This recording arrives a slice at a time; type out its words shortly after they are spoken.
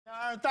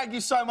Aaron, thank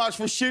you so much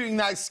for shooting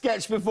that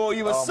sketch before.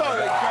 You were so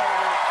incredible.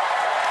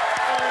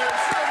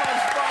 So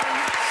much fun.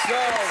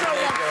 Yeah.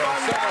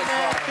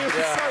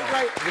 So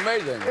great. It's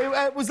amazing.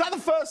 Was that the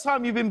first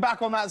time you've been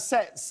back on that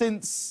set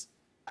since?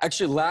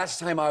 Actually,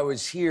 last time I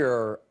was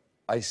here,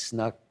 I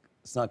snuck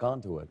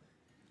onto it.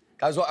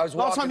 I was walking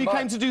Last time you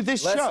came to do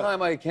this show? Last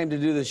time I came to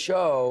do the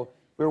show,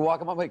 we were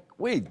walking by, I'm like,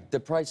 wait, The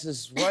Price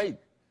is Right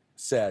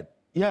set.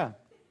 Yeah.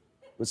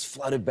 Was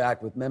flooded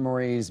back with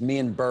memories. Me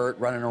and Bert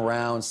running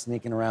around,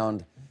 sneaking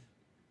around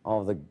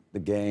all the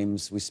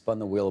games. We spun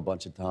the wheel a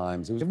bunch of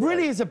times. It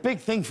really is a big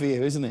thing for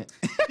you, isn't it?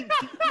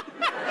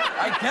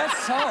 I guess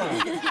so.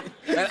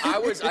 And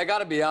I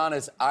gotta be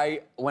honest,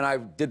 when I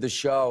did the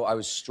show, I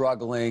was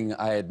struggling,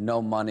 I had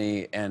no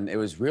money, and it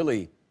was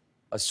really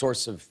a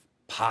source of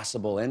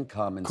possible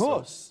income. And of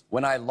course. So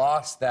when I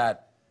lost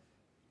that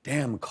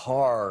damn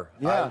car,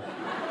 yeah.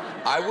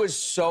 I was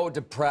so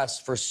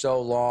depressed for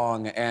so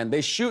long, and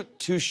they shoot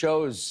 2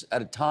 shows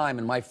at a time,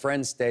 and my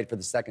friend stayed for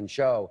the 2nd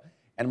show,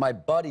 and my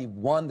buddy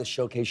won the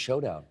Showcase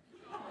Showdown.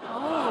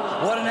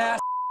 Oh. What an ass.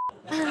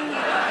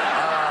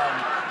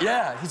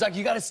 Yeah, he's like,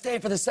 you gotta stay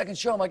for the 2nd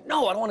show. I'm like,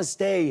 no, I don't wanna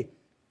stay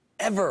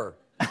ever.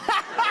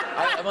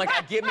 I'm like,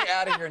 get me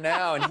out of here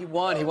now. And he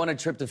won. He won a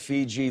trip to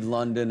Fiji,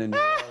 London, and New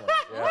Orleans.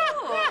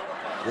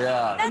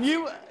 Yeah.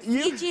 Yeah. That's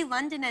Fiji,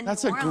 London, and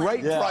That's New a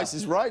Orleans. great Price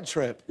is Right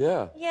trip.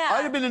 Yeah. Yeah.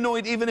 I'd have been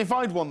annoyed even if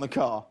I'd won the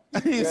car.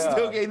 You're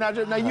still getting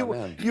that. Now, you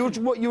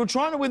were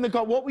trying to win the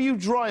car. What were you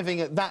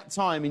driving at that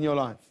time in your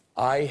life?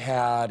 I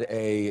had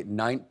a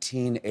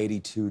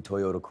 1982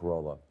 Toyota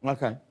Corolla.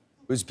 Okay.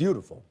 It was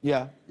beautiful.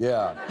 Yeah.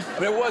 Yeah. I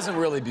mean, it wasn't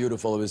really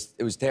beautiful.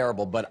 It was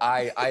terrible, but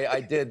I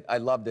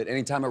loved it.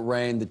 Anytime it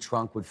rained, the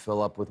trunk would fill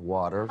up with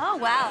water. Oh,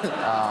 wow.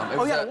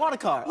 Oh, yeah, a water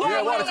car.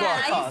 Yeah, water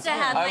car. I used to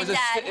have, my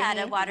dad had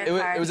a water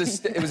car. It was a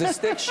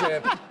stick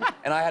shift,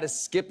 and I had to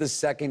skip the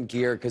 2nd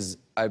gear because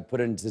I put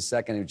it into the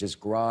 2nd, it would just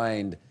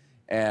grind.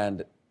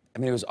 And, I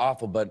mean, it was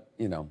awful, but,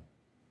 you know,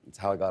 it's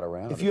how I got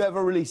around. If you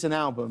ever release an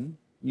album,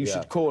 you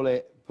should call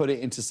it, put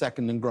it into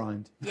 2nd and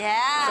grind. Yeah.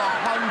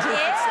 It's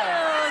 100%.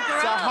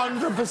 It's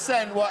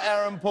 100% what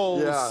Aaron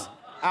Paul's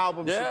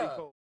album should be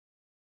called.